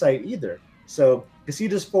Dick site either. So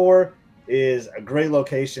Casitas 4 is a great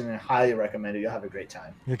location and highly recommend it. You'll have a great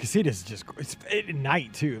time. The Casitas is just it's at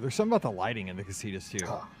night too. There's something about the lighting in the Casitas too.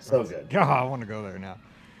 Oh, so good. God, I want to go there now.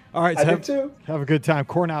 All right, so I do too. Have a good time.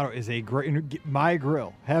 Coronado is a great Maya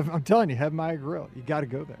Grill. I'm telling you, have Maya Grill. You got to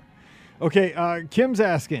go there. Okay, Kim's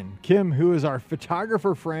asking. Kim, who is our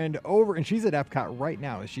photographer friend over, and she's at Epcot right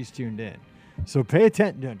now as she's tuned in. So pay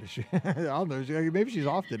attention. I don't know. Maybe she's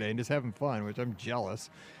off today and just having fun, which I'm jealous.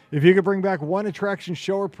 If you could bring back one attraction,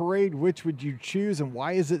 show, or parade, which would you choose, and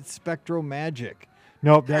why is it Spectro Magic?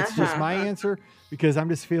 Nope, that's just my answer because I'm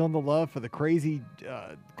just feeling the love for the crazy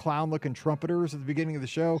clown-looking trumpeters at the beginning of the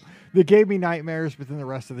show that gave me nightmares, but then the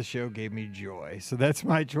rest of the show gave me joy. So that's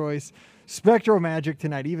my choice. Spectro Magic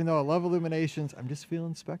tonight. Even though I love Illuminations, I'm just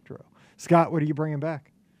feeling Spectro. Scott, what are you bringing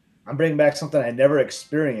back? I'm bringing back something I never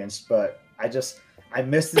experienced, but I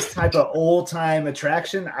miss this type of old time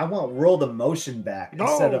attraction. I want World of Motion back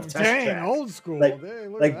instead of Test Track. Old school.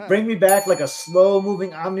 Bring me back like a slow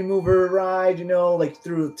moving Omnimover ride,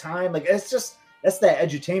 through time. That's that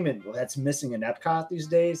edutainment that's missing in Epcot these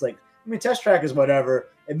days. Test Track is whatever.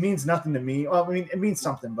 It means nothing to me. Well, it means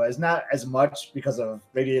something, but it's not as much because of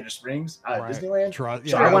Radiator Springs, Disneyland.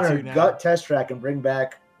 So I want to gut Test Track and bring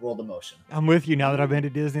back World of Motion. I'm with you now that I've been to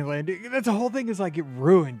Disneyland. That's the whole thing is it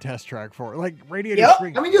ruined Test Track for it. Radiator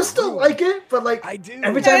Springs. You'll still like it, but I do.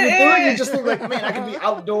 Every time you do it, you just think man, I can be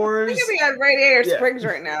outdoors. You can be on Radiator Springs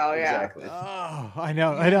right now. Yeah, exactly. Oh, I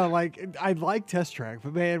know. I like Test Track,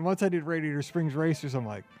 but man, once I did Radiator Springs Racers, I'm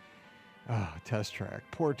like, oh, Test Track,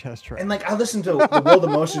 poor Test Track. And I listen to the World of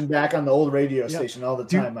Motion back on the old radio station all the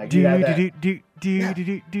time.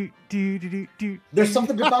 There's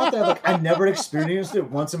something about that. I never experienced it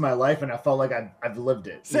once in my life, and I felt like I've lived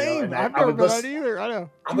it. Same. I've never done that either. I know.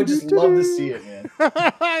 I would just love to see it, man.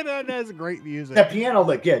 I know that's great music. That piano,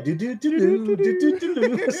 it's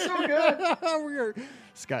so good. We're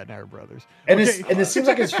Scott and I are brothers, and it seems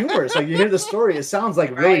like it's humorous. You hear the story, it sounds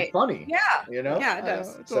really funny. Yeah, Yeah, it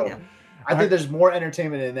does. So I think there's more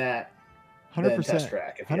entertainment in that. 100%. Test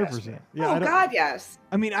Track, 100%. Yeah. Oh God, yes.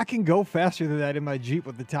 I can go faster than that in my Jeep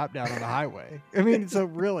with the top down on the highway. So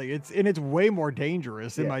really, it's way more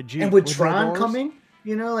dangerous in my Jeep. And with Tron coming,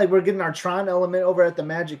 You know, like we're getting our Tron element over at the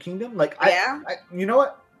Magic Kingdom. Like, Yeah. You know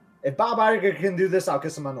what? If Bob Iger can do this, I'll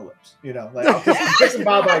kiss him on the lips. You know, like I'm kissing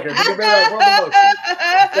Bob Iger. He can be like, world emotion.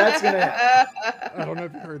 That's gonna happen. I don't know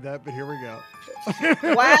if you heard that, but here we go.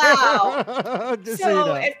 Wow. Just so you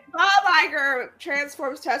know. If Bob Iger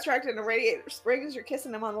transforms Tesseract into Radiator Springs, you're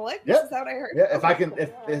kissing him on the lips? Yep. Is that what I heard? Yeah,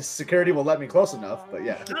 if his security will let me close enough, but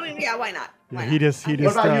yeah. I mean, yeah, why not? Why He not? just. What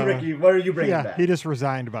about you, Ricky? What are you bringing back? He just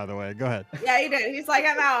resigned, by the way. Go ahead. Yeah, he did. He's like,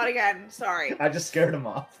 I'm out again. Sorry. I just scared him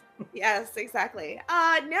off. Yes, exactly.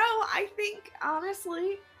 No, I think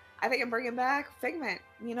honestly, I'm bringing back Figment.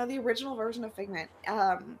 You know, the original version of Figment.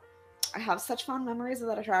 I have such fond memories of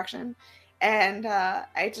that attraction, and I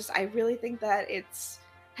really think that it's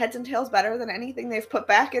heads and tails better than anything they've put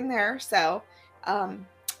back in there. So,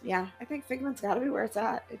 yeah, I think Figment's got to be where it's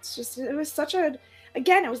at. It's just it was such a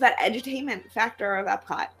again, it was that edutainment factor of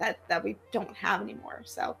Epcot that we don't have anymore.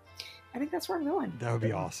 So. I think that's where I'm going. That would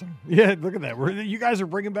be awesome. Yeah, look at that. You guys are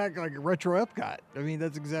bringing back like a retro Epcot. I mean,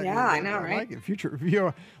 that's exactly. Yeah, I know, right? Like it. Future.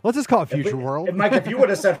 Let's just call it Future World. And Mike, if you would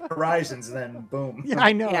have said Horizons, then boom. Yeah,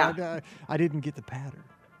 I know. Yeah. I didn't get the pattern.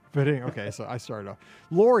 But anyway, okay, so I started off.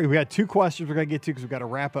 Lori, we got 2 questions we're going to get to because we've got to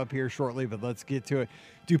wrap up here shortly, but let's get to it.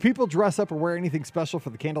 Do people dress up or wear anything special for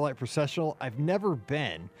the Candlelight Processional? I've never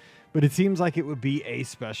been, but it seems like it would be a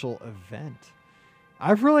special event.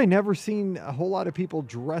 I've really never seen a whole lot of people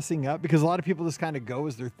dressing up because a lot of people just kind of go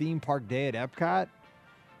as their theme park day at Epcot.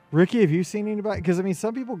 Ricky, have you seen anybody? Because, I mean,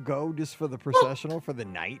 some people go just for the processional for the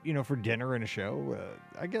night, for dinner and a show.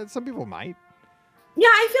 I guess some people might. Yeah,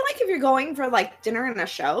 I feel like if you're going for like dinner and a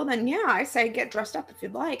show, then yeah, I say get dressed up if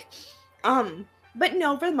you'd like. But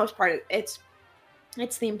no, for the most part, it's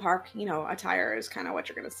theme park, attire is kind of what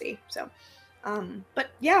you're going to see. So,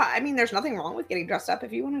 but yeah, I mean, there's nothing wrong with getting dressed up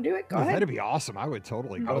if you want to do it. Go ahead. That'd be awesome. I would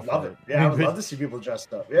totally go. I would for love it. Yeah, I would love to see people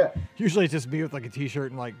dressed up. Yeah. Usually it's just me with like a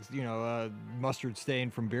t-shirt and like, mustard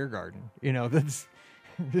stain from Beer Garden. That's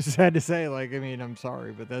just had to say, like, I mean, I'm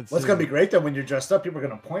sorry, but that's what's gonna be great though when you're dressed up, people are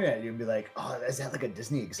gonna point at you and be like, "Oh, is that like a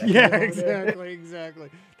Disney executive?" Yeah,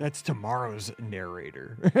 exactly. That's tomorrow's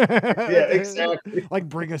narrator. Yeah, exactly. Like,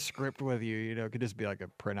 bring a script with you. It could just be like a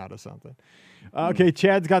printout of something. Okay,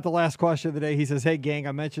 Chad's got the last question of the day. He says, "Hey, gang,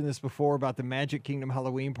 I mentioned this before about the Magic Kingdom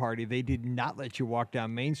Halloween party. They did not let you walk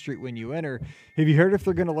down Main Street when you enter. Have you heard if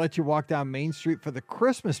they're going to let you walk down Main Street for the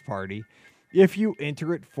Christmas party if you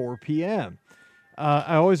enter at 4 p.m.?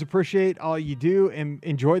 I always appreciate all you do and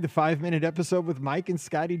enjoyed the 5-minute episode with Mike and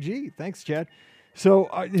Scotty G. Thanks, Chad." So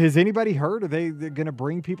has anybody heard? Are they're going to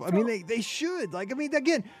bring people? I mean, they should. Like, I mean,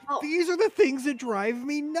 again, these are the things that drive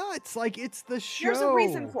me nuts. Like, it's the show. There's a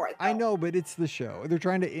reason for it, though. I know, but it's the show. They're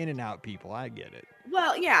trying to in and out people. I get it.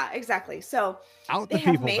 Well, yeah, exactly. So out the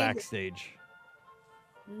people backstage.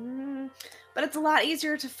 But it's a lot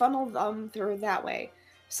easier to funnel them through that way.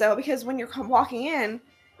 So because when you're walking in,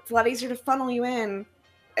 it's a lot easier to funnel you in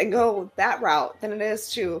and go that route than it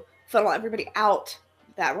is to funnel everybody out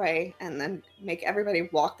that way and then make everybody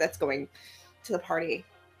walk that's going to the party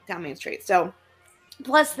down Main Street. So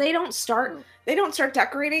plus they don't start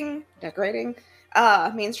decorating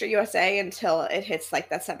Main Street USA until it hits like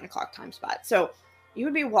that 7:00 time spot. So you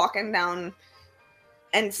would be walking down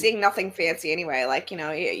and seeing nothing fancy anyway. Like,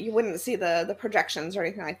 you wouldn't see the projections or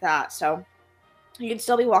anything like that. So you'd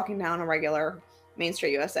still be walking down a regular Main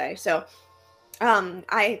Street USA. So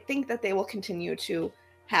I think that they will continue to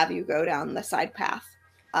have you go down the side path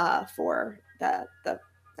for the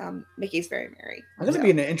Mickey's Very Merry. I'm going to be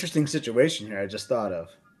in an interesting situation here. I just thought of,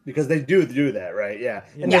 because they do that, right? Yeah.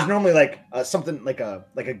 And there's normally like something like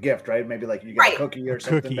a gift, right? Maybe like you get a cookie or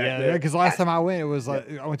something. Back there. Because last time I went, it was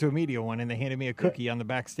like I went to a media one and they handed me a cookie on the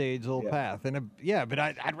backstage little path. And but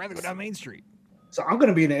I'd rather go down Main Street. So I'm going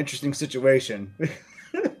to be in an interesting situation.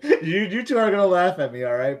 You two are going to laugh at me,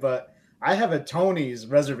 all right? But I have a Tony's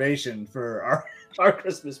reservation for our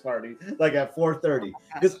Christmas party, like at 4:30,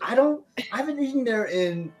 because I haven't eaten there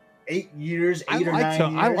in 8 years, 8 or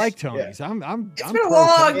 9 years. I like Tony's. Yeah. It's been a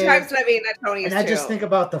long time since I've eaten at Tony's. And I just think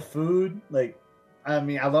about the food. Like, I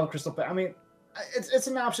mean, I love Crystal Palace. I mean, it's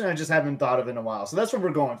an option I just haven't thought of in a while. So that's where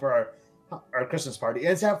we're going for our Christmas party. And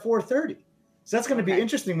it's at 4:30. So that's going to be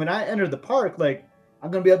interesting when I enter the park. Like,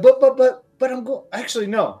 I'm going to be like, but I'm going. Actually,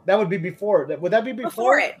 no, that would be before. Would that be before?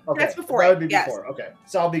 Before it. Okay. That's before that would be it. before. Okay.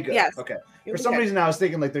 So I'll be good. Yes. Okay. For some reason, I was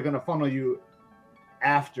thinking like they're going to funnel you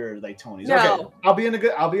after like Tony's. No. Okay.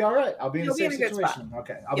 I'll be all right. I'll be in the You'll same be in a good situation. spot.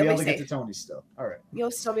 Okay. I'll be You'll able be to get safe. to Tony's still. All right. You'll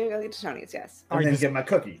still be able to get to Tony's, yes. And then get my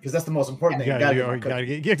cookie, because that's the most important thing. They got to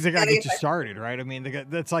get you started, right? I mean,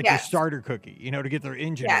 that's like your starter cookie, to get their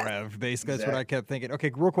engine revved. Basically, that's what I kept thinking. Okay,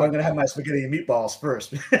 real quick. I'm gonna have my spaghetti and meatballs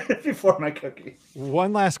first before my cookie.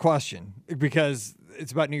 One last question, because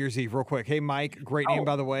it's about New Year's Eve real quick. Hey, Mike, great name, Oh.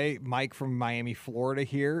 by the way. Mike from Miami, Florida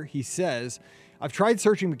here. He says, I've tried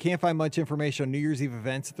searching but can't find much information on New Year's Eve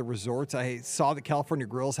events at the resorts. I saw that California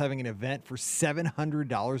Grill's having an event for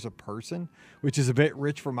 $700 a person, which is a bit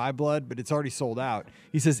rich for my blood, but it's already sold out.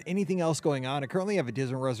 He says, anything else going on? I currently have a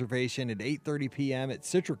Disney reservation at 8:30 p.m. at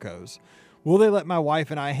Citrico's. Will they let my wife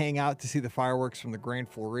and I hang out to see the fireworks from the Grand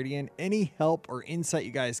Floridian? Any help or insight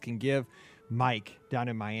you guys can give? Mike down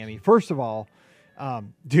in Miami. First of all,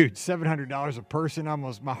 dude, $700 a person,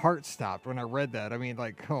 almost my heart stopped when I read that. I mean,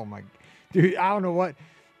 like, oh my, dude, I don't know what.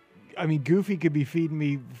 I mean, Goofy could be feeding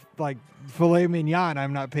me like filet mignon.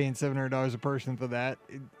 I'm not paying $700 a person for that.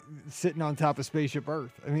 Sitting on top of Spaceship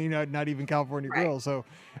Earth. I mean, not even California Grill. So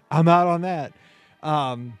I'm out on that.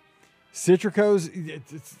 Citrico's,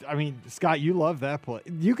 I mean, Scott, you love that place.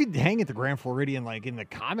 You could hang at the Grand Floridian, like in the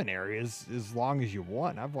common areas, as long as you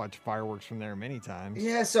want. I've watched fireworks from there many times.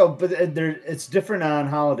 Yeah, so but it's different on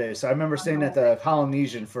holidays. So I remember staying at the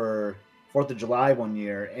Polynesian for 4th of July one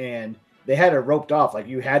year, and they had it roped off. Like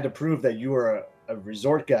you had to prove that you were a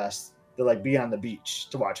resort guest to like be on the beach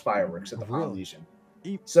to watch fireworks at the Really? Polynesian.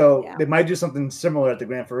 So Yeah. they might do something similar at the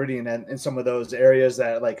Grand Floridian and in some of those areas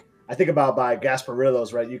that like I think about by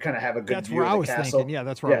Gasparillos, right? You kind of have a good That's view where of I the was castle. thinking. Yeah,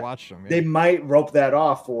 that's where I Yeah. watched them. Yeah. They might rope that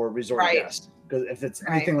off for resort Right. guests because if it's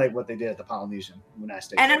Right. anything like what they did at the Polynesian when I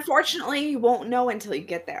stayed And there. unfortunately, you won't know until you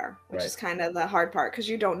get there, which Right. is kind of the hard part because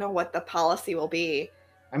you don't know what the policy will be.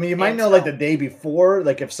 I mean, you might And know so- like the day before,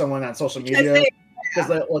 like if someone on social Because media, they- because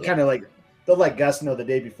they'll kind of like they'll let guests know the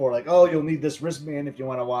day before, like, oh, you'll need this wristband if you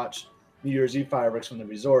want to watch New Year's Eve fireworks from the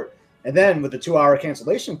resort. And then with the 2-hour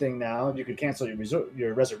cancellation thing now, you could cancel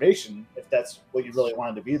your reservation if that's what you really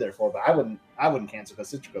wanted to be there for. But I wouldn't cancel because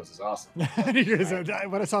Citrico's is awesome.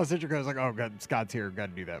 When I saw Citrico, I was like, oh, God, Scott's here. Got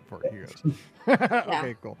to do that for you guys.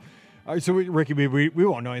 Okay, cool. All right, so Ricky, we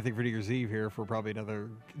won't know anything for New Year's Eve here for probably another.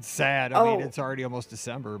 It's sad. I mean, Oh. it's already almost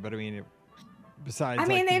December, but I mean, besides I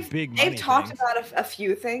mean, like, the big money they've talked things. about a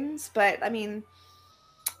few things, but I mean,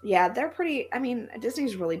 yeah, they're pretty. I mean,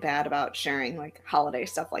 Disney's really bad about sharing like holiday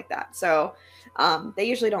stuff like that. So they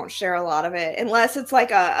usually don't share a lot of it unless it's like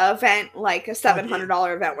a event, like a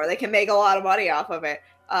 $700 event where they can make a lot of money off of it.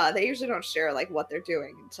 They usually don't share like what they're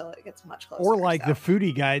doing until it gets much closer. Or like so. the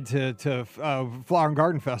foodie guide to Flower and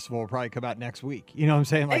Garden Festival will probably come out next week. You know what I'm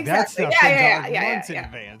saying? Like Exactly. that stuff comes out like Yeah, months in yeah.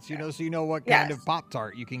 advance. You know, so you know what kind Yes. of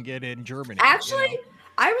Pop-Tart you can get in Germany. Actually, you know?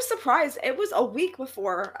 I was surprised. It was a week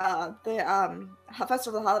before the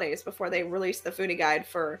Festival of the Holidays before they released the foodie guide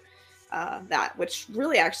for that, which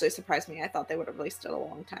really actually surprised me. I thought they would have released it a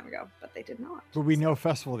long time ago, but they did not. But we know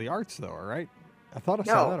Festival of the Arts though, all right? I thought I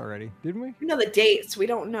saw No. that already, didn't we? We know the dates. We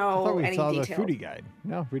don't I know thought we any saw details. the foodie guide.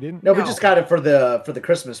 No, we didn't. No, we No. just got it for the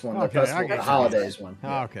Christmas one, Okay, the I festival, got the you. holidays one.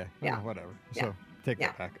 Oh, okay. Yeah. Oh, whatever. Yeah. So take Yeah.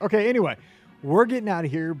 that back. Okay, anyway, we're getting out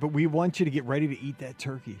of here, but we want you to get ready to eat that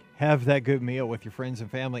turkey. Have that good meal with your friends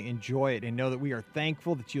and family. Enjoy it and know that we are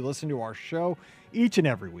thankful that you listen to our show each and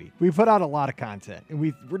every week. We put out a lot of content, and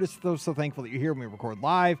we're just so thankful that you're here when we record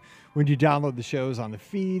live, when you download the shows on the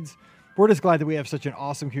feeds. We're just glad that we have such an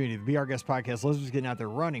awesome community. The Be Our Guest podcast, listeners getting out there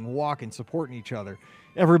running, walking, supporting each other.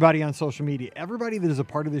 Everybody on social media, everybody that is a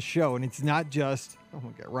part of this show. And it's not just, oh my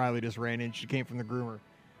God, Riley just ran in. She came from the groomer.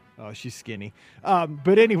 Oh, she's skinny.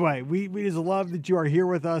 But anyway, we just love that you are here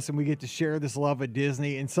with us and we get to share this love of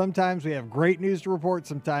Disney. And sometimes we have great news to report.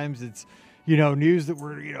 Sometimes it's, news that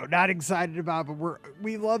we're, not excited about, but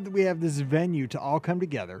we love that we have this venue to all come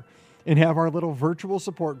together and have our little virtual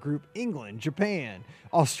support group, England, Japan,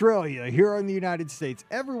 Australia, here in the United States,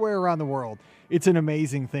 everywhere around the world. It's an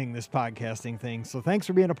amazing thing, this podcasting thing. So thanks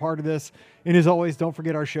for being a part of this. And as always, don't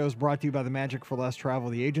forget our shows brought to you by the Magic for Less Travel.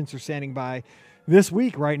 The agents are standing by this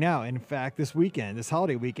week right now. In fact, this weekend, this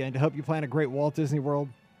holiday weekend, to help you plan a great Walt Disney World,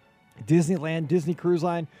 Disneyland, Disney Cruise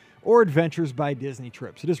Line, or Adventures by Disney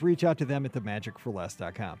trip. So just reach out to them at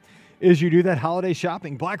themagicforless.com. As you do that holiday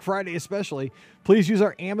shopping, Black Friday especially, please use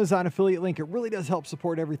our Amazon affiliate link. It really does help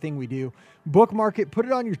support everything we do. Bookmark it, put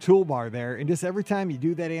it on your toolbar there, and just every time you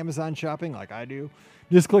do that Amazon shopping, like I do,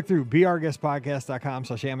 just click through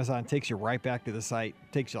beourguestpodcast.com/Amazon. Takes you right back to the site.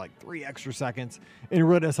 Takes you like 3 extra seconds, and it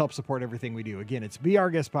really does help support everything we do. Again, it's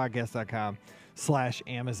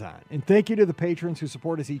beourguestpodcast.com/Amazon. And thank you to the patrons who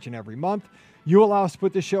support us each and every month. You allow us to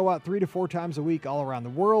put this show out 3 to 4 times a week all around the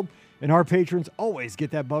world. And our patrons always get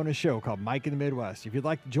that bonus show called Mike in the Midwest. If you'd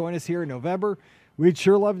like to join us here in November, we'd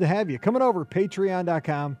sure love to have you. Coming over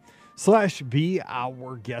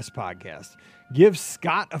patreon.com/beourguestpodcast. Give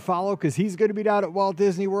Scott a follow because he's going to be down at Walt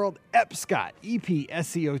Disney World. Epscott,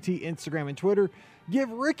 EPSCOT, Instagram and Twitter. Give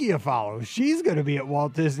Ricky a follow. She's going to be at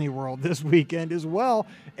Walt Disney World this weekend as well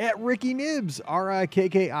at Ricky Nibs,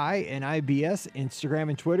 RIKKINIBS, Instagram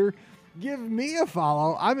and Twitter. Give me a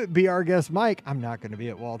follow. I'm at Be Our Guest Mike. I'm not going to be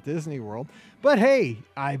at Walt Disney World. But hey,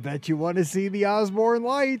 I bet you want to see the Osborne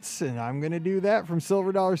Lights, and I'm going to do that from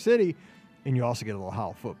Silver Dollar City. And you also get a little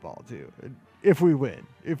Howl football, too. If we win.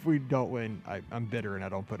 If we don't win, I'm bitter and I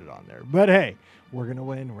don't put it on there. But hey, we're going to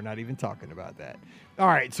win. We're not even talking about that. All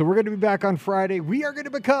right, so we're going to be back on Friday. We are going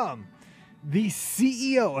to become the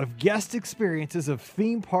CEO of guest experiences of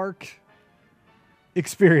theme park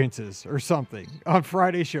experiences or something on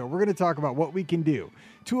Friday's show. We're going to talk about what we can do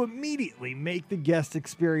to immediately make the guest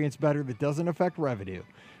experience better that doesn't affect revenue.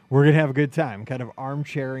 We're going to have a good time kind of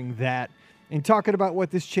armchairing that and talking about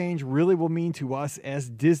what this change really will mean to us as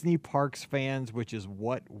Disney Parks fans, which is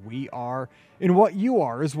what we are and what you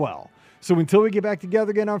are as well. So until we get back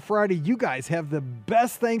together again on Friday, you guys have the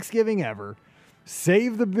best Thanksgiving ever.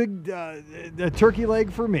 Save the big the turkey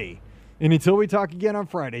leg for me. And until we talk again on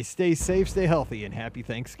Friday, stay safe, stay healthy, and happy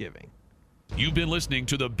Thanksgiving. You've been listening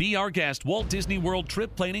to the Be Our Guest Walt Disney World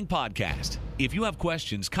Trip Planning Podcast. If you have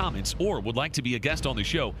questions, comments, or would like to be a guest on the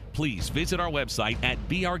show, please visit our website at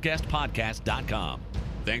beourguestpodcast.com.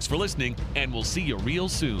 Thanks for listening, and we'll see you real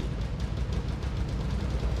soon.